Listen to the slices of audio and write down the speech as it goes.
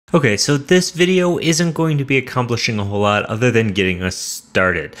Okay, so this video isn't going to be accomplishing a whole lot other than getting us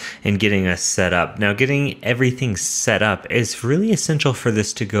started and getting us set up. Now, getting everything set up is really essential for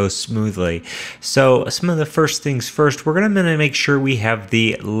this to go smoothly. So some of the first things first, we're going to make sure we have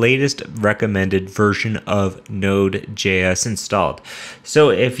the latest recommended version of node.js installed. So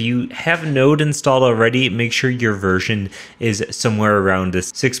if you have Node installed already, make sure your version is somewhere around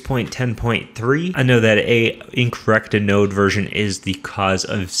this 6.10.3. I know that a incorrect Node version is the cause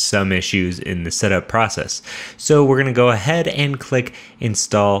of some issues in the setup process. So we're going to go ahead and click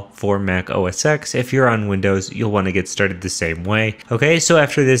install for Mac OS X. If you're on Windows, you'll want to get started the same way. Okay, so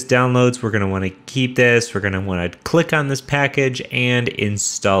after this downloads, we're going to want to keep this. We're going to want to click on this package and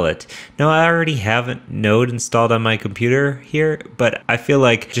install it. Now, I already have Node installed on my computer here, but I feel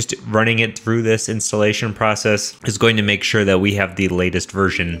like just running it through this installation process is going to make sure that we have the latest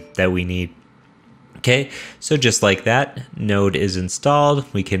version that we need. Okay, so just like that, Node is installed.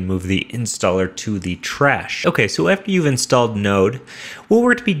 We can move the installer to the trash. Okay, so after you've installed Node, what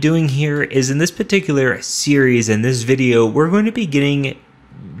we're going to be doing here is in this particular series, in this video, we're going to be getting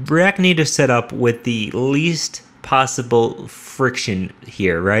React Native set up with the least possible friction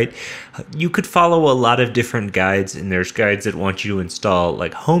here, right? You could follow a lot of different guides, and there's guides that want you to install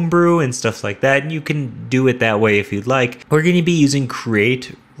like Homebrew and stuff like that, and you can do it that way if you'd like. We're going to be using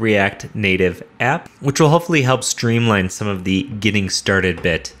Create React Native app, which will hopefully help streamline some of the getting started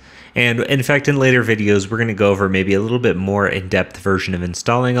bit. And in fact, in later videos, we're going to go over maybe a little bit more in-depth version of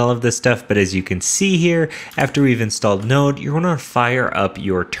installing all of this stuff. But as you can see here, after we've installed Node, you're going to fire up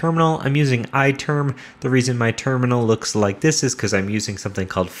your terminal. I'm using iTerm. The reason my terminal looks like this is because I'm using something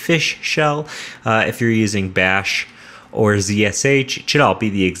called Fish Shell. If you're using Bash or ZSH, it should all be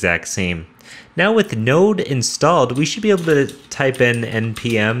the exact same. Now with Node installed, we should be able to type in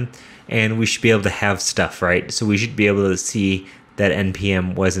npm and we should be able to have stuff, right? So we should be able to see that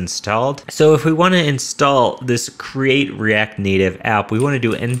npm was installed. So if we want to install this Create React Native app, we want to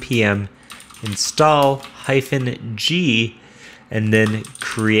do npm install -g and then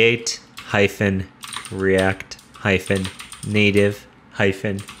create -react native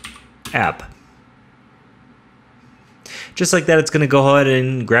app. Just like that, it's going to go ahead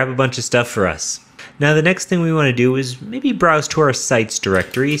and grab a bunch of stuff for us. Now, the next thing we want to do is maybe browse to our sites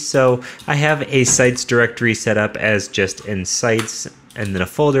directory. So I have a sites directory set up as just in sites and then a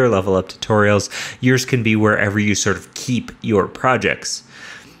folder, level up tutorials. Yours can be wherever you sort of keep your projects.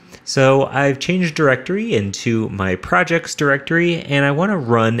 So I've changed directory into my projects directory, and I want to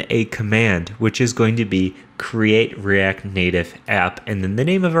run a command, which is going to be create React Native app, and then the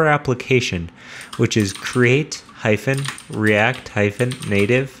name of our application, which is create -react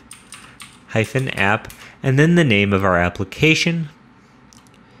native app, and then the name of our application,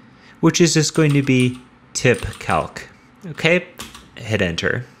 which is just going to be tipcalc. Okay, hit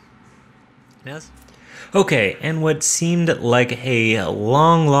enter. Yes. Okay, and what seemed like a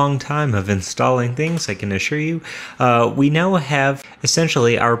long time of installing things, I can assure you, we now have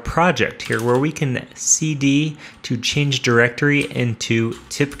essentially our project here where we can cd to change directory into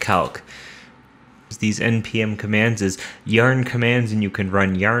tipcalc. These npm commands is yarn commands, and you can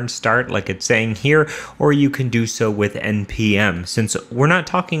run yarn start like it's saying here, or you can do so with npm. Since we're not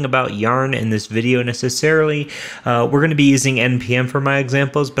talking about yarn in this video necessarily, we're going to be using npm for my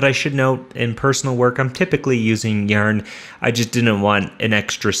examples, but I should note in personal work I'm typically using yarn. I just didn't want an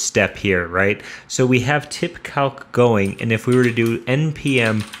extra step here, right? So we have tipcalc going, and if we were to do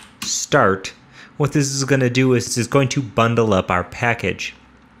npm start, what this is going to do is it's going to bundle up our package.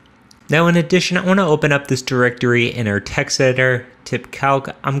 Now, in addition, I want to open up this directory in our text editor,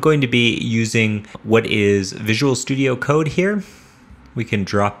 tipcalc. I'm going to be using what is Visual Studio Code here. We can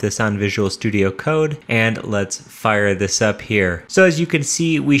drop this on Visual Studio Code, and let's fire this up here. So as you can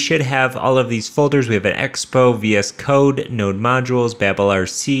see, we should have all of these folders. We have an Expo, VS Code, Node Modules,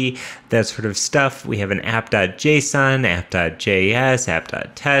 BabelRC, that sort of stuff. We have an app.json, app.js,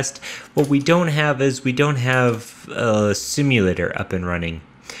 app.test. What we don't have is we don't have a simulator up and running.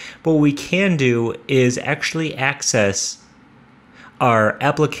 What we can do is actually access our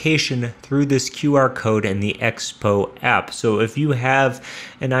application through this QR code and the Expo app. So if you have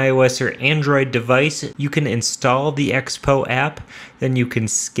an iOS or Android device, you can install the Expo app, then you can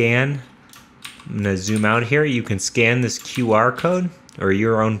scan. I'm going to zoom out here. You can scan this QR code, or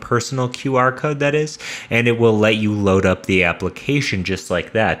your own personal QR code that is, and it will let you load up the application just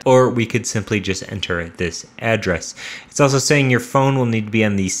like that. Or we could simply just enter this address. It's also saying your phone will need to be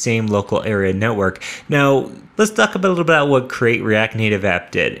on the same local area network. Now, let's talk a little bit about what Create React Native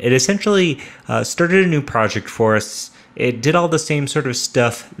app did. It essentially started a new project for us. It did all the same sort of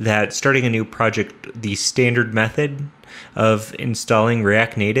stuff that starting a new project, the standard method of installing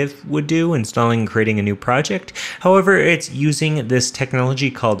React Native would do, installing and creating a new project. However, it's using this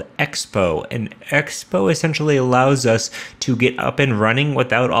technology called Expo, and Expo essentially allows us to get up and running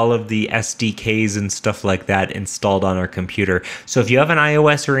without all of the SDKs and stuff like that installed on our computer. So if you have an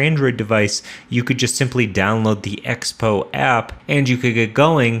iOS or Android device, you could just simply download the Expo app and you could get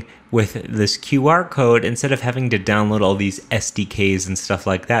going with this QR code instead of having to download all these SDKs and stuff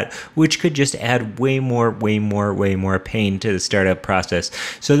like that, which could just add way more pain to the startup process.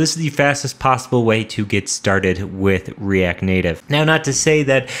 So this is the fastest possible way to get started with React Native. Now, not to say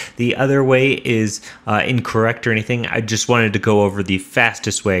that the other way is incorrect or anything. I just wanted to go over the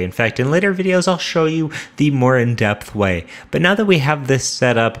fastest way. In fact, in later videos, I'll show you the more in-depth way. But now that we have this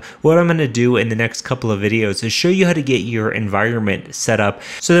set up, what I'm going to do in the next couple of videos is show you how to get your environment set up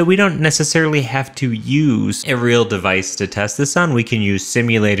so that we don't necessarily have to use a real device to test this on. We can use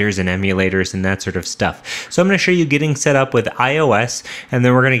simulators and emulators and that sort of stuff. So I'm going to show you getting set up with iOS, and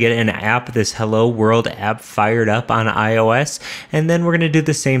then we're going to get an app, this Hello World app, fired up on iOS, and then we're going to do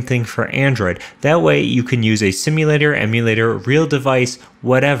the same thing for Android. That way you can use a simulator, emulator, real device,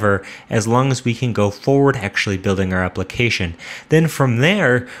 whatever, as long as we can go forward actually building our application. Then from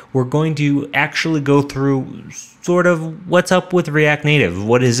there, we're going to actually go through sort of what's up with React Native.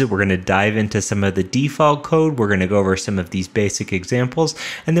 What is it? We're going to dive into some of the default code. We're going to go over some of these basic examples,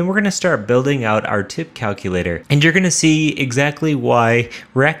 and then we're going to start building out our tip calculator. And you're going to see exactly why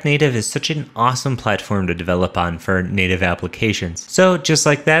React Native is such an awesome platform to develop on for native applications. So just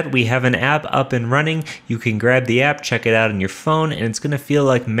like that, we have an app up and running. You can grab the app, check it out on your phone, and it's going to feel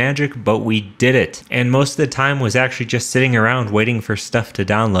like magic, but we did it. And most of the time was actually just sitting around waiting for stuff to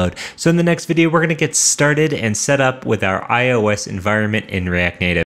download. So in the next video, we're going to get started and set up with our iOS environment in React Native.